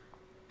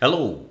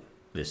Hello,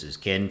 this is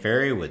Ken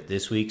Ferry with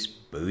this week's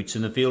Boots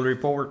in the Field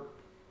report.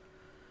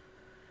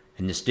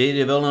 In the state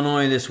of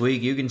Illinois this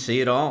week, you can see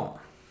it all.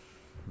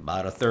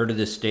 About a third of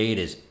the state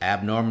is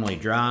abnormally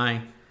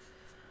dry,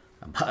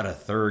 about a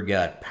third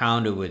got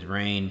pounded with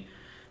rain,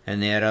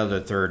 and that other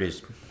third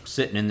is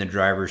sitting in the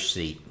driver's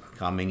seat,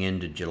 coming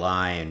into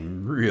July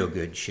in real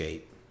good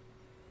shape.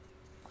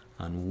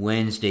 On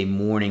Wednesday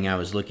morning, I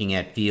was looking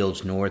at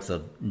fields north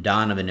of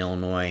Donovan,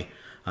 Illinois,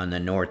 on the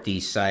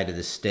northeast side of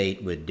the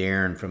state with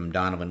Darren from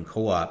Donovan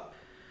Co-op,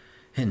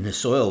 and the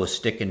soil was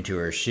sticking to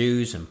her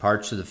shoes and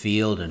parts of the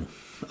field, and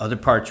other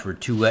parts were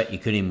too wet you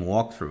couldn't even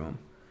walk through them.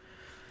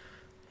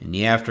 In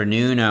the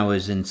afternoon, I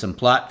was in some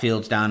plot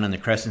fields down in the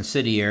Crescent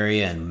City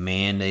area, and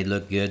man, they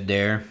look good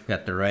there.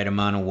 Got the right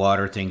amount of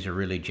water, things are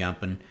really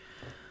jumping.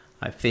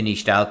 I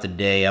finished out the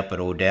day up at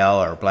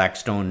Odell or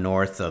Blackstone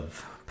north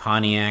of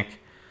Pontiac,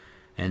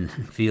 and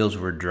fields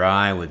were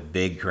dry with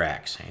big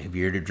cracks. If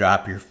you're to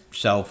drop your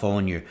cell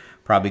phone, you're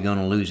probably going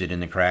to lose it in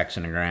the cracks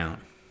in the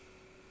ground.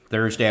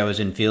 Thursday, I was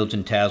in fields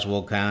in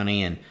Tazewell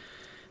County, and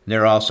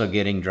they're also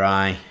getting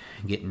dry,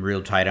 getting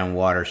real tight on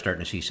water,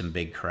 starting to see some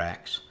big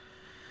cracks.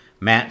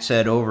 Matt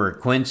said over at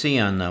Quincy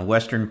on the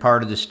western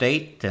part of the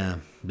state,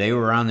 they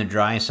were on the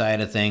dry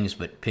side of things,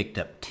 but picked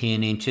up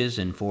 10 inches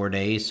in 4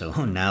 days,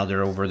 so now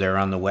they're over there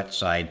on the wet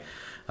side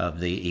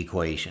of the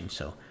equation.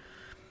 So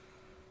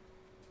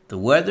the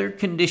weather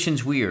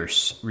conditions we are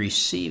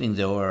receiving,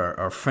 though,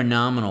 are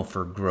phenomenal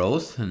for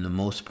growth in the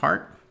most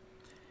part.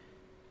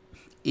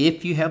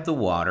 If you have the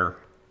water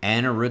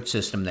and a root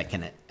system that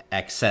can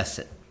access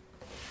it.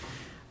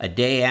 A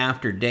day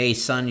after day,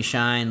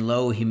 sunshine,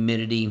 low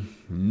humidity,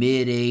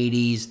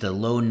 mid-80s to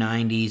low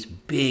 90s,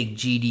 big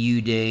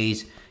GDU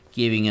days,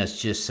 giving us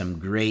just some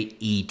great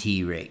ET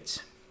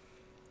rates.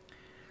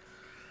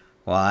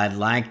 While I'd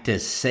like to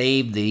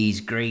save these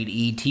great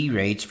ET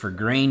rates for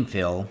grain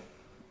fill,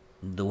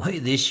 the way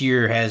this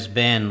year has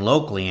been,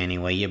 locally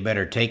anyway, you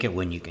better take it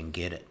when you can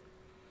get it.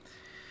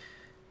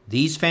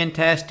 These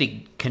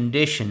fantastic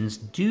conditions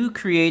do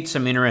create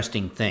some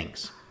interesting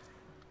things.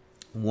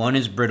 One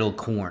is brittle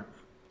corn.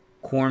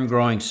 Corn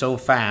growing so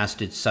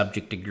fast it's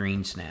subject to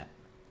green snap.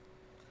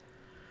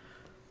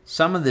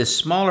 Some of this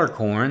smaller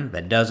corn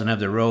that doesn't have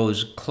the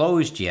rows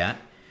closed yet,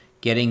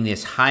 getting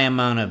this high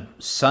amount of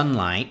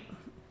sunlight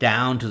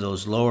down to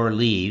those lower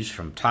leaves,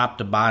 from top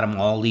to bottom,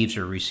 all leaves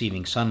are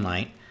receiving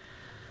sunlight.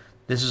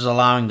 This is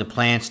allowing the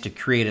plants to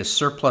create a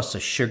surplus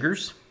of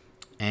sugars,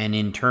 and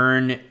in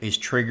turn is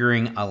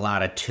triggering a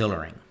lot of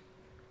tillering.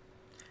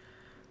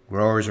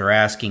 Growers are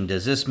asking,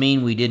 does this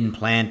mean we didn't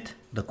plant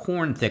the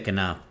corn thick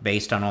enough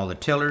based on all the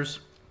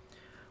tillers?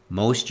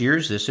 Most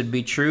years this would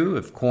be true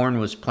if corn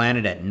was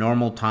planted at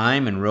normal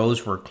time and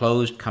rows were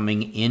closed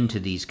coming into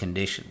these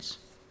conditions.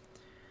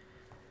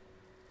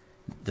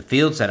 The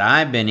fields that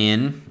I've been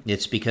in,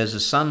 it's because the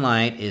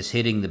sunlight is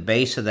hitting the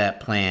base of that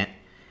plant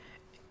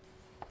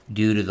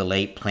due to the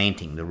late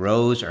planting. The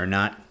rows are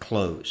not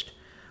closed.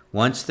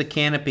 Once the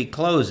canopy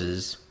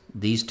closes,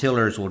 these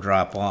tillers will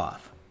drop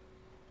off.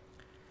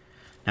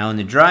 Now in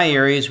the dry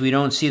areas, we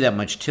don't see that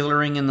much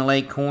tillering in the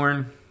late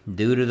corn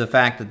due to the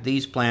fact that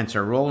these plants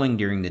are rolling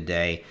during the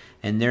day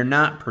and they're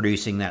not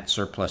producing that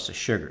surplus of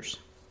sugars.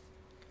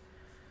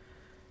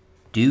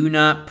 Do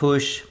not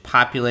push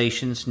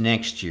populations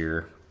next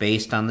year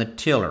based on the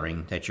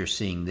tillering that you're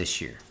seeing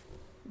this year.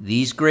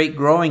 These great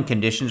growing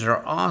conditions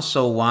are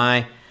also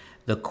why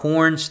the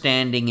corn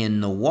standing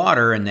in the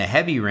water in the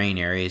heavy rain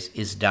areas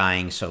is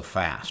dying so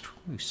fast.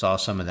 We saw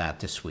some of that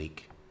this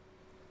week.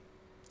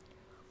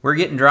 We're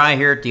getting dry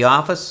here at the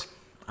office.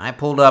 I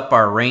pulled up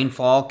our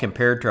rainfall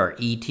compared to our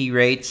ET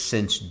rates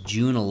since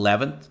June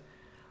 11th.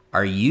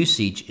 Our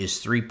usage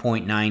is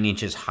 3.9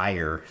 inches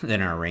higher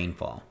than our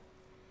rainfall.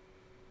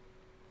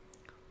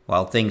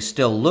 While things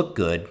still look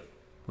good,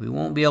 we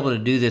won't be able to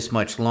do this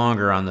much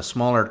longer on the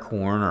smaller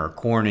corn or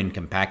corn in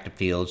compacted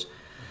fields,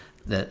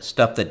 the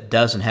stuff that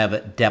doesn't have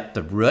a depth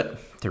of root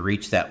to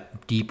reach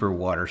that deeper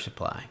water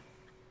supply.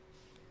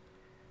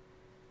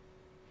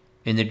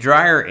 In the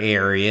drier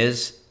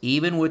areas,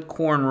 even with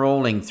corn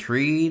rolling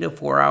 3 to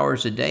 4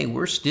 hours a day,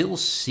 we're still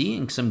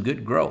seeing some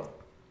good growth.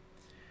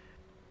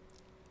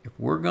 If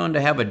we're going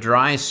to have a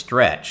dry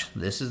stretch,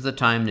 this is the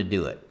time to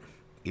do it.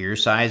 Ear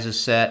size is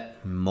set.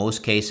 In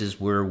most cases,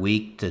 we're a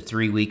week to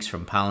 3 weeks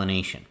from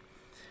pollination.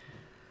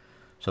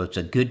 So it's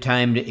a good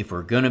time to, if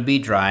we're going to be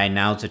dry,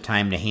 now's the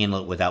time to handle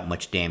it without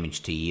much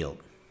damage to yield.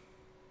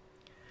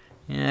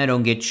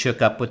 Don't get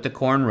shook up with the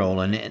corn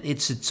rolling.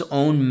 It's its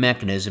own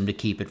mechanism to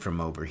keep it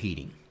from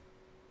overheating.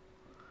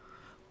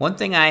 One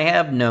thing I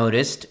have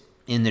noticed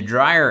in the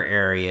drier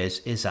areas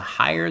is a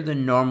higher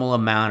than normal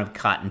amount of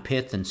cotton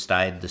pith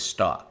inside the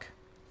stalk,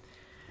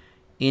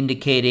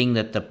 indicating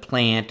that the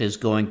plant is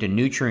going to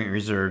nutrient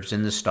reserves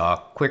in the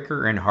stalk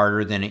quicker and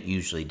harder than it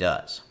usually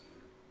does.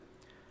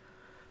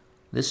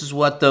 This is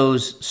what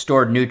those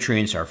stored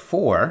nutrients are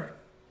for,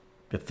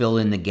 to fill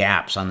in the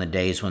gaps on the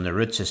days when the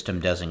root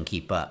system doesn't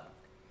keep up.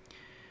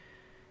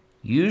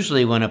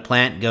 Usually when a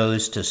plant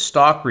goes to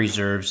stalk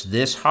reserves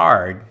this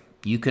hard,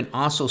 you can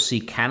also see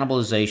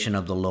cannibalization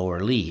of the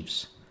lower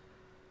leaves.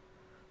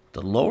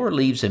 The lower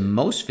leaves in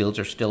most fields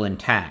are still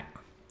intact.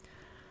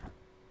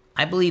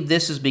 I believe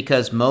this is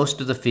because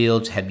most of the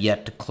fields have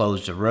yet to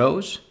close the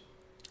rows,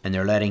 and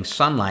they're letting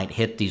sunlight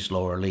hit these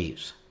lower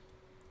leaves.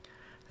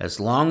 As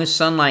long as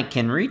sunlight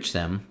can reach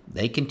them,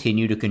 they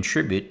continue to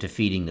contribute to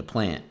feeding the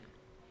plant.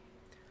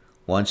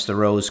 Once the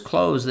rows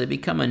close, they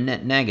become a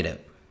net negative,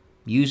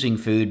 using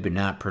food but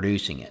not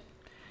producing it.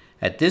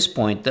 At this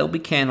point, they'll be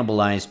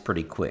cannibalized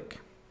pretty quick.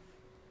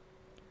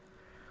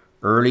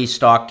 Early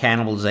stalk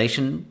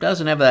cannibalization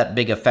doesn't have that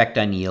big effect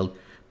on yield,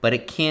 but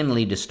it can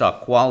lead to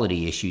stalk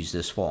quality issues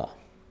this fall.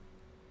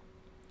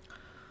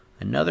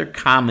 Another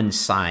common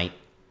site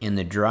in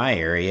the dry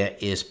area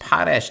is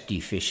potash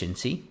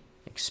deficiency,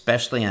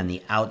 especially on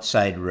the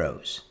outside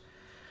rows.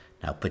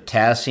 Now,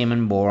 potassium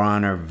and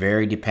boron are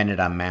very dependent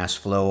on mass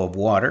flow of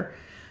water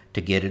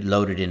to get it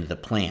loaded into the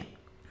plant.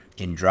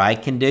 In dry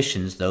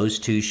conditions, those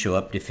two show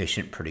up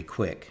deficient pretty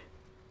quick.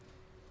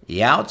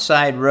 The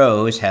outside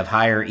rows have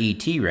higher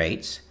ET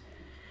rates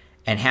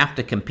and have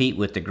to compete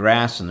with the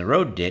grass in the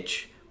road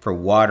ditch for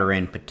water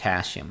and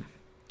potassium.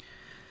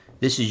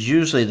 This is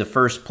usually the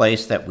first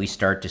place that we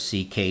start to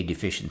see K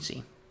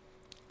deficiency,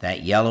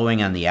 that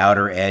yellowing on the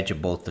outer edge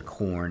of both the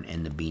corn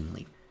and the bean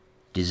leaf.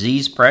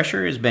 Disease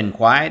pressure has been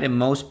quiet in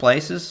most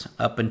places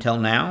up until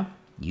now.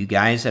 You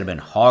guys that have been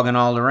hogging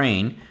all the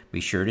rain,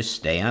 be sure to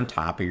stay on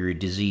top of your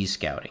disease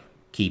scouting.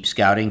 Keep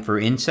scouting for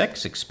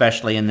insects,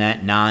 especially in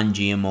that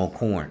non-GMO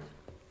corn.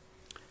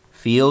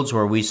 Fields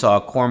where we saw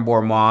corn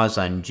borer moths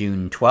on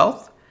June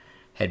 12th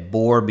had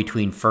borer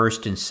between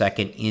first and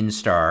second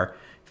instar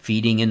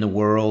feeding in the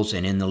whorls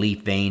and in the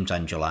leaf veins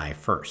on July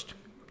 1st.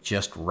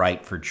 Just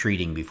right for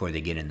treating before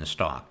they get in the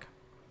stalk.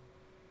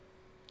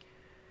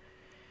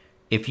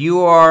 If you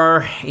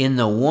are in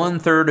the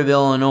 1/3 of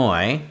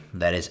Illinois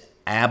that is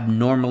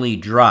abnormally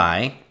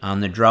dry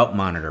on the drought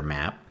monitor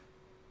map,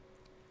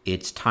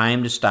 it's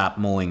time to stop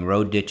mowing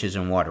road ditches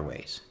and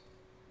waterways.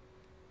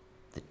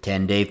 The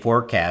 10-day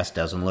forecast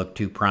doesn't look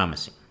too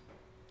promising,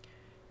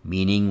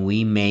 meaning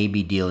we may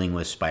be dealing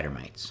with spider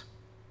mites.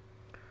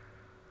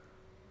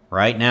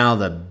 Right now,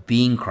 the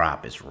bean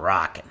crop is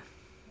rocking.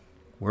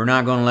 We're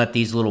not going to let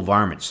these little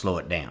varmints slow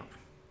it down.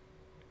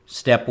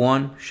 Step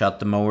 1, shut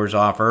the mowers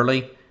off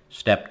early.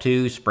 Step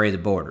 2, spray the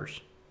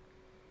borders.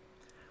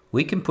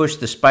 We can push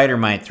the spider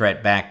mite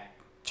threat back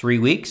 3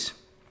 weeks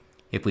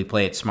if we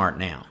play it smart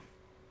now.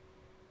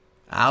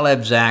 I'll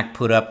have Zach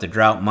put up the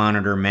drought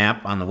monitor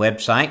map on the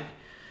website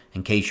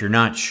in case you're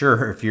not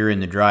sure if you're in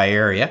the dry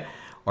area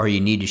or you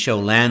need to show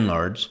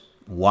landlords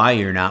why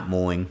you're not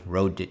mowing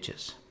road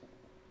ditches.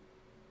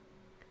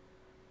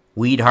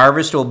 Weed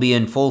harvest will be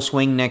in full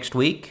swing next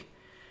week.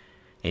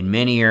 In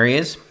many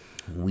areas,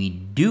 we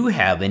do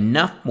have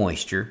enough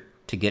moisture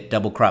to get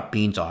double crop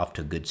beans off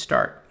to a good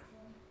start.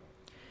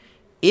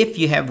 If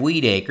you have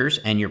wheat acres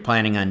and you're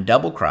planning on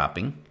double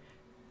cropping,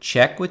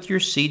 check with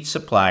your seed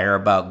supplier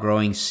about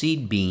growing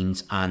seed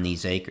beans on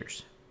these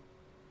acres.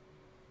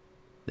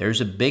 There's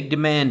a big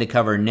demand to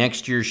cover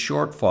next year's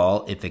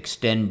shortfall if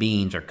Xtend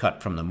beans are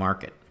cut from the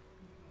market.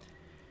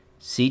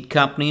 Seed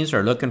companies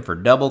are looking for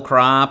double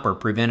crop or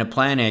prevented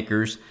plant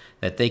acres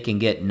that they can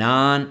get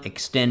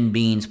non-Xtend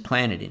beans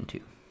planted into.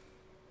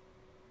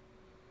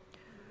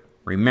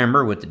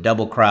 Remember, with the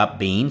double crop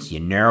beans, you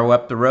narrow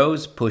up the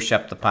rows, push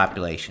up the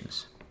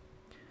populations.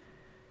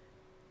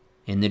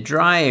 In the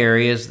dry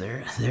areas,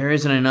 there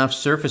isn't enough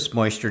surface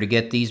moisture to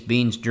get these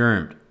beans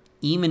germed,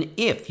 even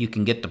if you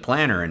can get the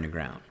planter in the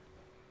ground.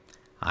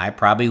 I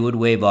probably would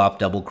wave off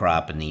double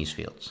crop in these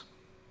fields.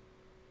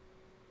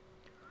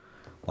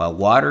 While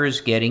water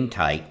is getting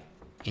tight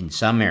in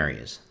some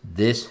areas,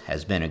 this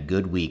has been a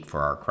good week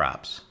for our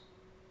crops.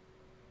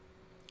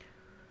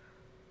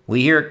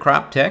 We here at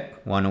Crop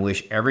Tech want to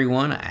wish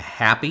everyone a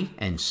happy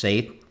and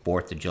safe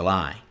 4th of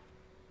July.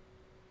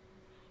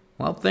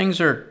 While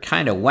things are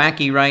kind of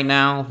wacky right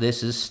now,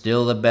 this is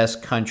still the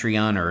best country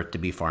on earth to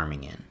be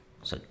farming in.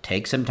 So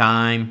take some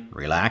time,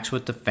 relax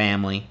with the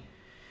family,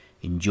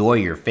 enjoy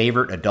your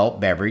favorite adult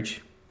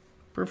beverage,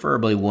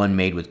 preferably one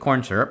made with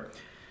corn syrup,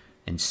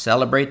 and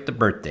celebrate the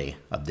birthday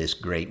of this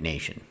great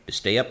nation. To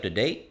stay up to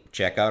date,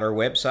 check out our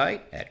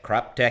website at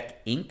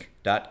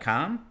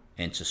croptechinc.com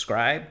and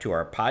subscribe to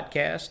our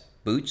podcast,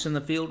 Boots in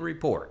the Field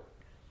Report.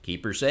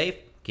 Keep her safe,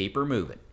 keep her moving.